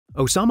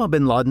Osama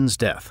bin Laden's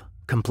death.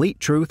 Complete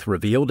truth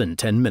revealed in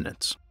 10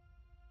 minutes.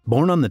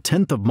 Born on the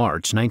 10th of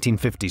March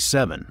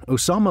 1957,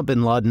 Osama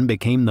bin Laden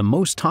became the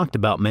most talked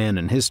about man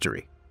in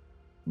history.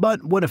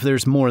 But what if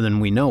there's more than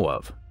we know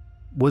of?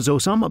 Was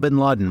Osama bin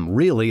Laden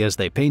really as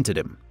they painted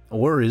him,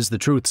 or is the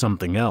truth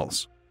something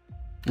else?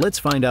 Let's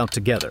find out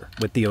together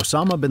with the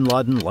Osama bin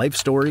Laden life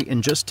story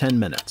in just 10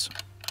 minutes.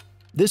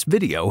 This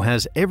video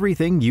has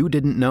everything you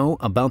didn't know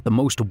about the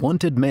most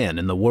wanted man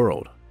in the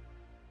world.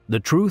 The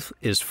truth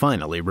is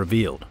finally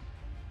revealed.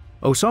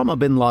 Osama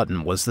bin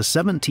Laden was the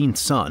 17th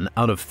son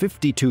out of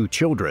 52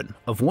 children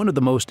of one of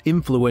the most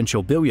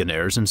influential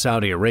billionaires in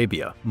Saudi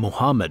Arabia,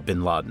 Mohammed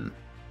bin Laden.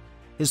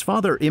 His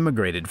father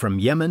immigrated from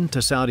Yemen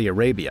to Saudi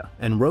Arabia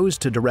and rose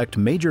to direct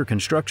major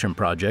construction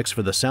projects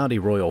for the Saudi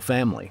royal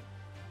family.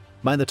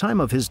 By the time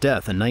of his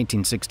death in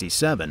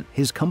 1967,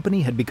 his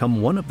company had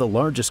become one of the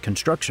largest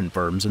construction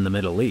firms in the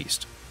Middle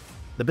East.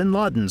 The bin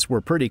Ladens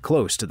were pretty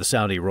close to the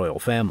Saudi royal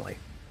family.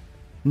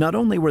 Not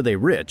only were they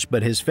rich,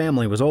 but his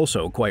family was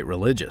also quite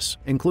religious,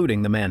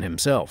 including the man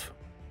himself.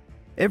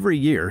 Every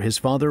year, his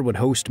father would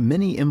host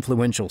many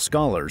influential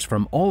scholars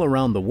from all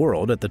around the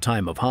world at the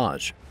time of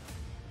Hajj.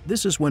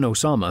 This is when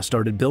Osama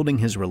started building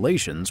his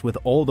relations with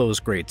all those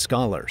great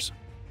scholars.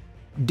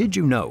 Did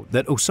you know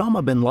that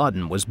Osama bin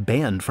Laden was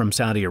banned from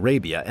Saudi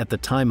Arabia at the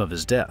time of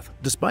his death,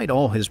 despite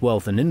all his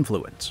wealth and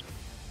influence?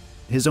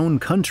 His own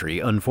country,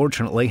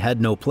 unfortunately, had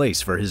no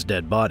place for his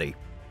dead body.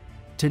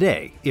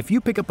 Today, if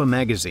you pick up a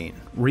magazine,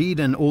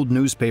 read an old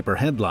newspaper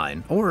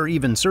headline, or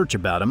even search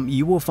about him,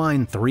 you will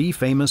find three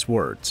famous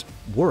words: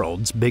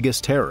 world's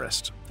biggest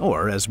terrorist,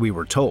 or as we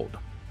were told.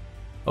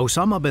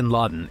 Osama bin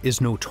Laden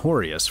is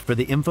notorious for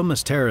the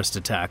infamous terrorist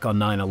attack on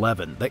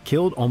 9/11 that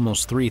killed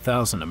almost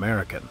 3,000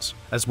 Americans,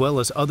 as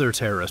well as other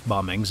terrorist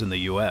bombings in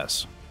the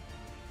US.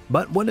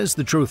 But what is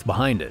the truth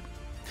behind it?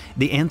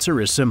 The answer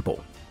is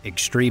simple: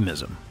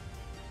 extremism.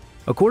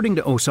 According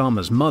to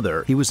Osama's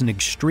mother, he was an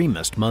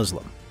extremist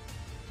Muslim.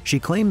 She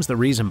claims the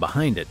reason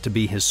behind it to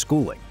be his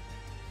schooling.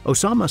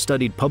 Osama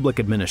studied public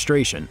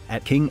administration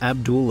at King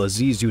Abdul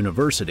Aziz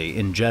University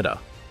in Jeddah,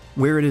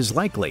 where it is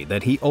likely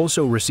that he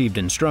also received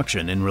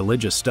instruction in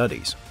religious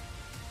studies.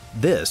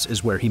 This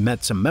is where he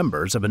met some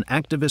members of an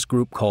activist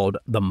group called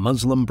the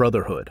Muslim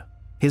Brotherhood.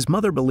 His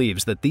mother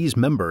believes that these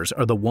members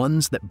are the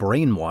ones that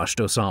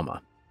brainwashed Osama.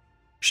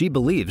 She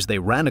believes they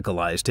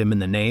radicalized him in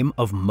the name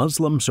of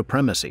Muslim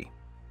supremacy.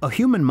 A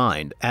human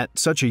mind at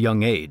such a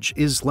young age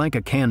is like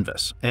a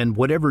canvas, and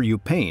whatever you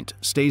paint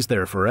stays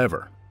there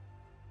forever.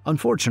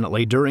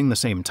 Unfortunately, during the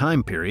same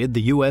time period,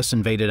 the US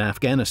invaded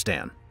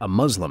Afghanistan, a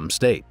Muslim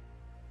state.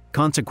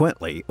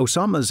 Consequently,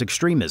 Osama's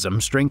extremism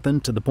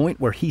strengthened to the point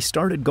where he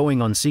started going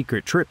on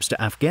secret trips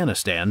to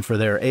Afghanistan for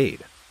their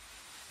aid.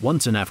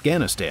 Once in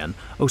Afghanistan,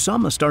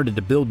 Osama started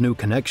to build new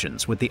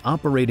connections with the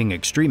operating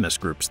extremist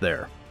groups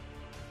there.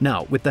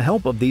 Now, with the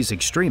help of these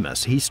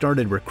extremists, he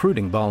started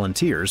recruiting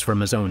volunteers from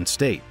his own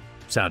state,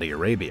 Saudi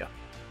Arabia.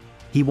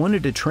 He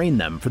wanted to train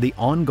them for the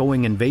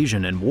ongoing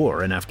invasion and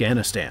war in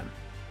Afghanistan.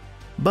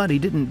 But he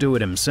didn't do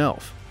it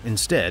himself.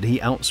 Instead, he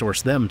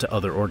outsourced them to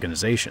other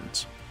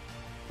organizations.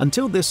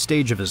 Until this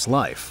stage of his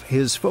life,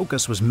 his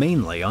focus was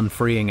mainly on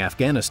freeing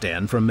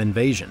Afghanistan from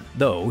invasion,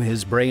 though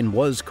his brain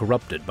was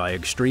corrupted by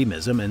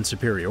extremism and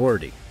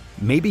superiority.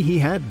 Maybe he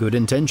had good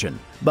intention,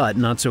 but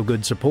not so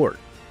good support.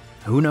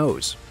 Who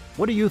knows?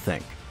 What do you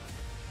think?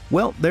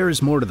 Well, there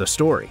is more to the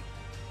story.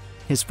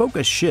 His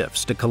focus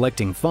shifts to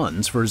collecting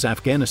funds for his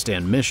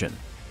Afghanistan mission.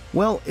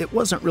 Well, it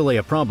wasn't really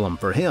a problem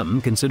for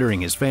him considering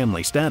his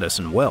family status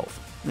and wealth,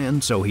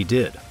 and so he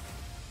did.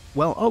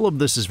 While all of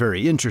this is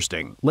very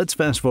interesting, let's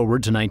fast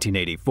forward to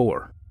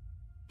 1984.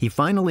 He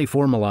finally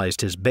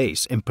formalized his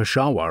base in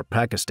Peshawar,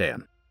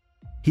 Pakistan.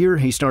 Here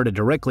he started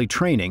directly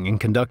training and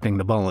conducting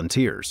the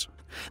volunteers.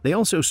 They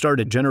also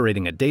started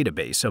generating a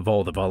database of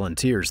all the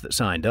volunteers that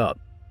signed up.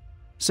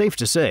 Safe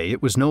to say,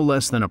 it was no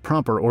less than a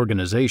proper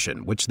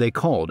organization, which they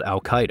called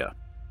Al-Qaeda.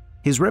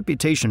 His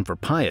reputation for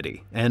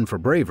piety and for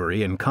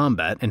bravery in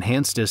combat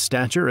enhanced his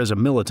stature as a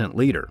militant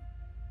leader.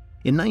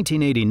 In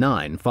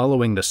 1989,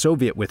 following the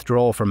Soviet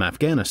withdrawal from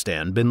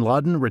Afghanistan, bin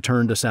Laden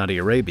returned to Saudi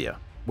Arabia,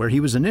 where he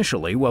was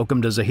initially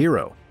welcomed as a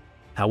hero.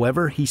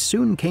 However, he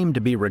soon came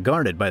to be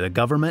regarded by the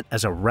government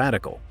as a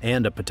radical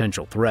and a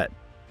potential threat.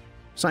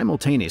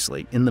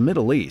 Simultaneously, in the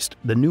Middle East,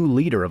 the new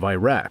leader of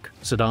Iraq,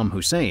 Saddam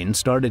Hussein,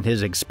 started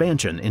his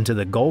expansion into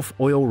the Gulf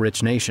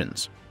oil-rich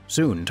nations,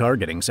 soon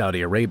targeting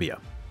Saudi Arabia.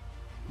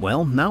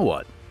 Well, now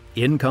what?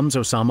 In comes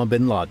Osama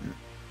bin Laden.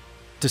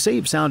 To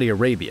save Saudi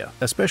Arabia,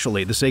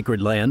 especially the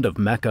sacred land of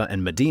Mecca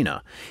and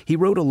Medina, he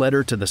wrote a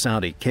letter to the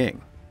Saudi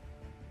king.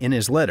 In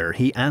his letter,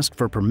 he asked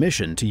for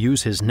permission to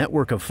use his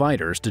network of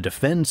fighters to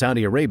defend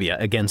Saudi Arabia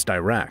against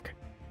Iraq.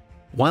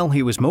 While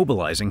he was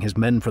mobilizing his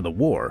men for the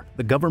war,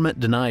 the government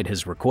denied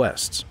his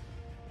requests.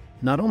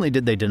 Not only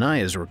did they deny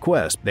his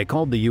request, they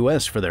called the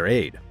US for their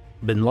aid.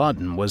 Bin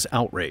Laden was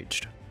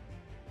outraged.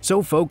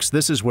 So folks,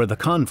 this is where the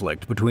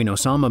conflict between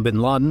Osama bin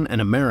Laden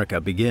and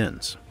America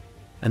begins.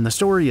 And the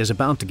story is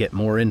about to get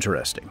more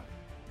interesting.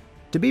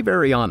 To be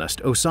very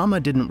honest,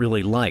 Osama didn't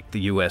really like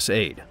the US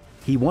aid.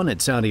 He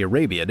wanted Saudi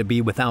Arabia to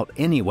be without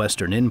any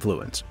Western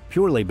influence,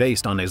 purely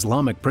based on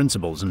Islamic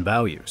principles and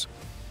values.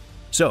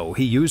 So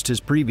he used his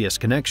previous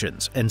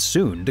connections and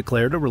soon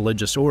declared a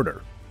religious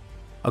order.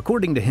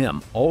 According to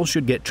him, all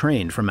should get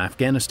trained from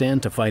Afghanistan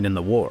to fight in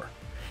the war.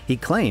 He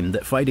claimed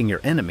that fighting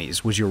your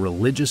enemies was your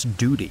religious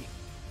duty.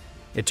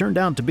 It turned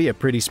out to be a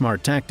pretty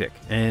smart tactic,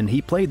 and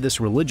he played this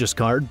religious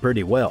card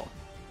pretty well.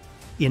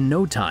 In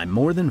no time,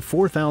 more than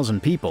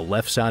 4,000 people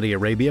left Saudi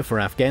Arabia for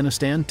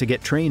Afghanistan to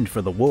get trained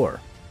for the war.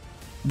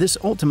 This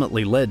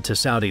ultimately led to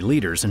Saudi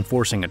leaders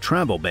enforcing a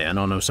travel ban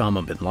on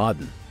Osama bin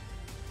Laden.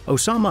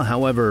 Osama,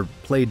 however,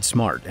 played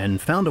smart and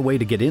found a way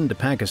to get into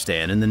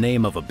Pakistan in the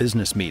name of a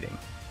business meeting.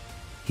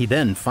 He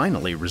then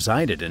finally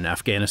resided in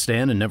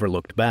Afghanistan and never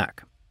looked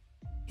back.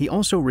 He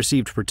also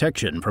received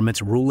protection from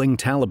its ruling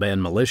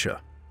Taliban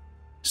militia.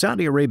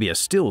 Saudi Arabia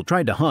still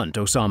tried to hunt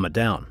Osama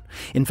down.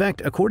 In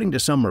fact, according to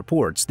some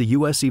reports, the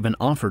US even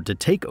offered to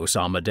take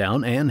Osama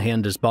down and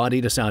hand his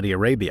body to Saudi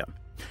Arabia.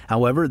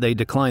 However, they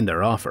declined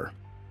their offer.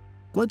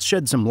 Let's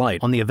shed some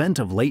light on the event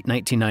of late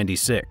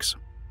 1996.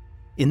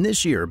 In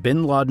this year,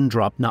 bin Laden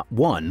dropped not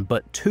one,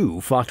 but two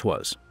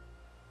fatwas.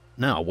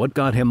 Now, what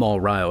got him all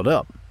riled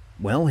up?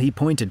 Well, he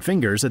pointed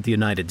fingers at the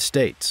United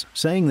States,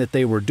 saying that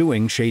they were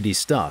doing shady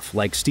stuff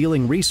like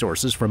stealing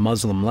resources from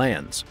Muslim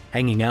lands,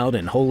 hanging out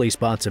in holy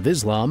spots of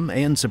Islam,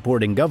 and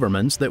supporting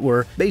governments that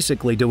were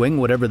basically doing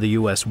whatever the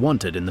US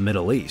wanted in the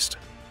Middle East.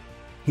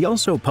 He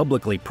also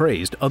publicly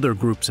praised other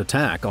groups'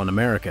 attack on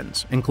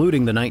Americans,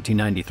 including the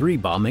 1993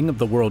 bombing of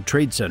the World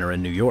Trade Center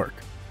in New York.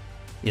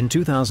 In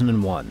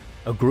 2001,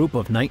 a group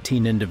of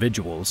 19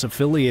 individuals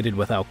affiliated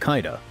with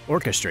al-Qaeda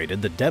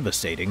orchestrated the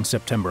devastating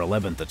September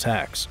 11th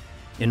attacks.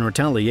 In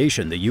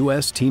retaliation, the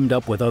US teamed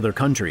up with other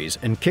countries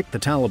and kicked the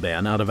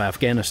Taliban out of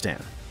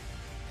Afghanistan.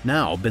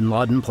 Now, bin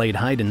Laden played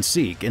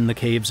hide-and-seek in the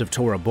caves of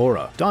Tora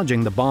Bora,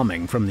 dodging the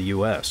bombing from the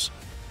US.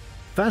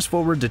 Fast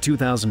forward to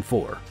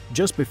 2004,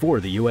 just before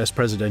the US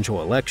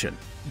presidential election.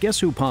 Guess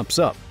who pops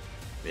up?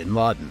 Bin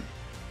Laden.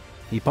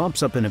 He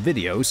pops up in a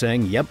video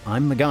saying, "Yep,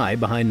 I'm the guy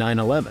behind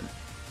 9/11.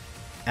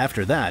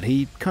 After that,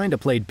 he kinda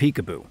played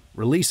peekaboo,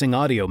 releasing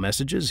audio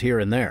messages here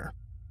and there.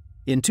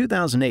 In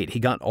 2008, he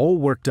got all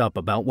worked up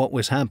about what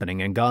was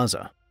happening in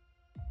Gaza.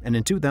 And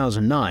in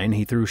 2009,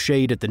 he threw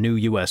shade at the new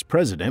US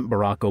President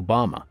Barack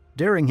Obama,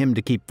 daring him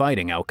to keep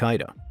fighting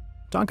al-Qaeda.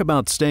 Talk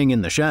about staying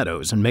in the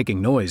shadows and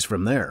making noise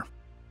from there.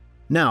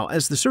 Now,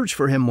 as the search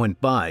for him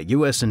went by,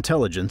 US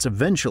intelligence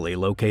eventually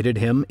located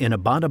him in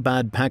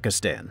Abbottabad,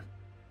 Pakistan.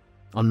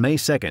 On May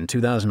 2,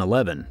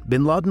 2011,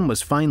 bin Laden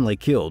was finally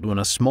killed when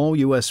a small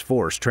US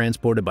force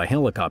transported by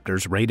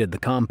helicopters raided the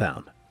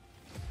compound.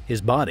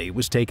 His body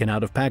was taken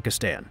out of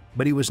Pakistan,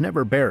 but he was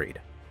never buried.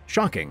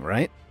 Shocking,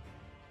 right?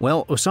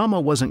 Well,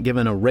 Osama wasn't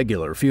given a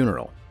regular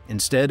funeral.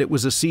 Instead, it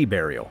was a sea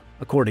burial.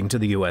 According to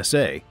the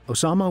USA,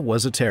 Osama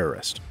was a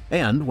terrorist.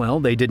 And, well,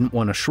 they didn't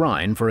want a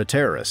shrine for a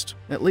terrorist,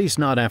 at least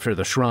not after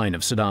the shrine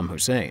of Saddam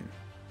Hussein.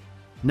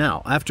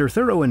 Now, after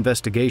thorough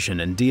investigation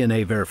and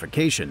DNA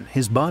verification,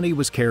 his body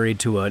was carried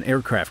to an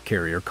aircraft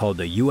carrier called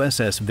the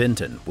USS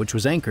Vinton, which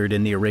was anchored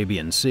in the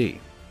Arabian Sea.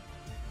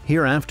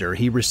 Hereafter,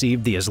 he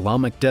received the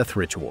Islamic death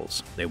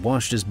rituals. They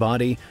washed his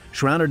body,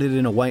 shrouded it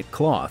in a white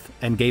cloth,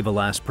 and gave a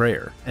last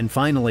prayer, and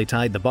finally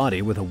tied the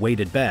body with a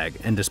weighted bag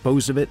and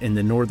disposed of it in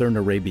the northern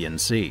Arabian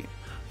Sea.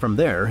 From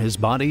there, his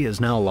body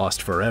is now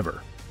lost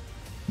forever.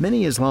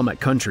 Many Islamic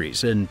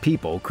countries and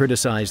people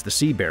criticize the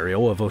sea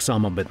burial of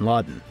Osama bin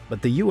Laden,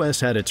 but the US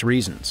had its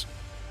reasons.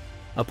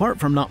 Apart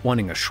from not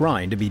wanting a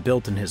shrine to be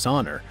built in his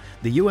honor,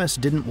 the US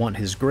didn't want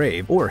his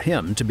grave or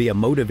him to be a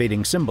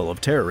motivating symbol of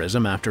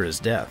terrorism after his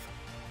death.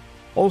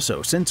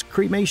 Also, since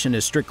cremation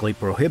is strictly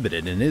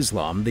prohibited in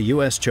Islam, the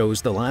US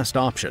chose the last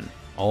option,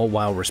 all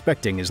while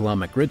respecting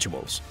Islamic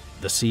rituals,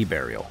 the sea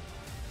burial.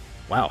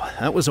 Wow,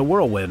 that was a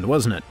whirlwind,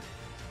 wasn't it?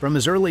 From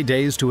his early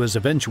days to his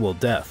eventual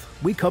death,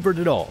 we covered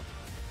it all.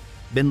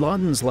 Bin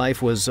Laden's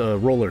life was a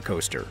roller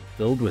coaster,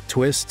 filled with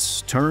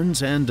twists,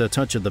 turns, and a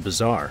touch of the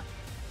bizarre.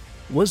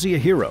 Was he a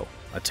hero,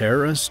 a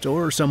terrorist,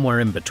 or somewhere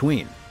in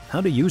between?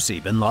 How do you see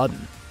bin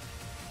Laden?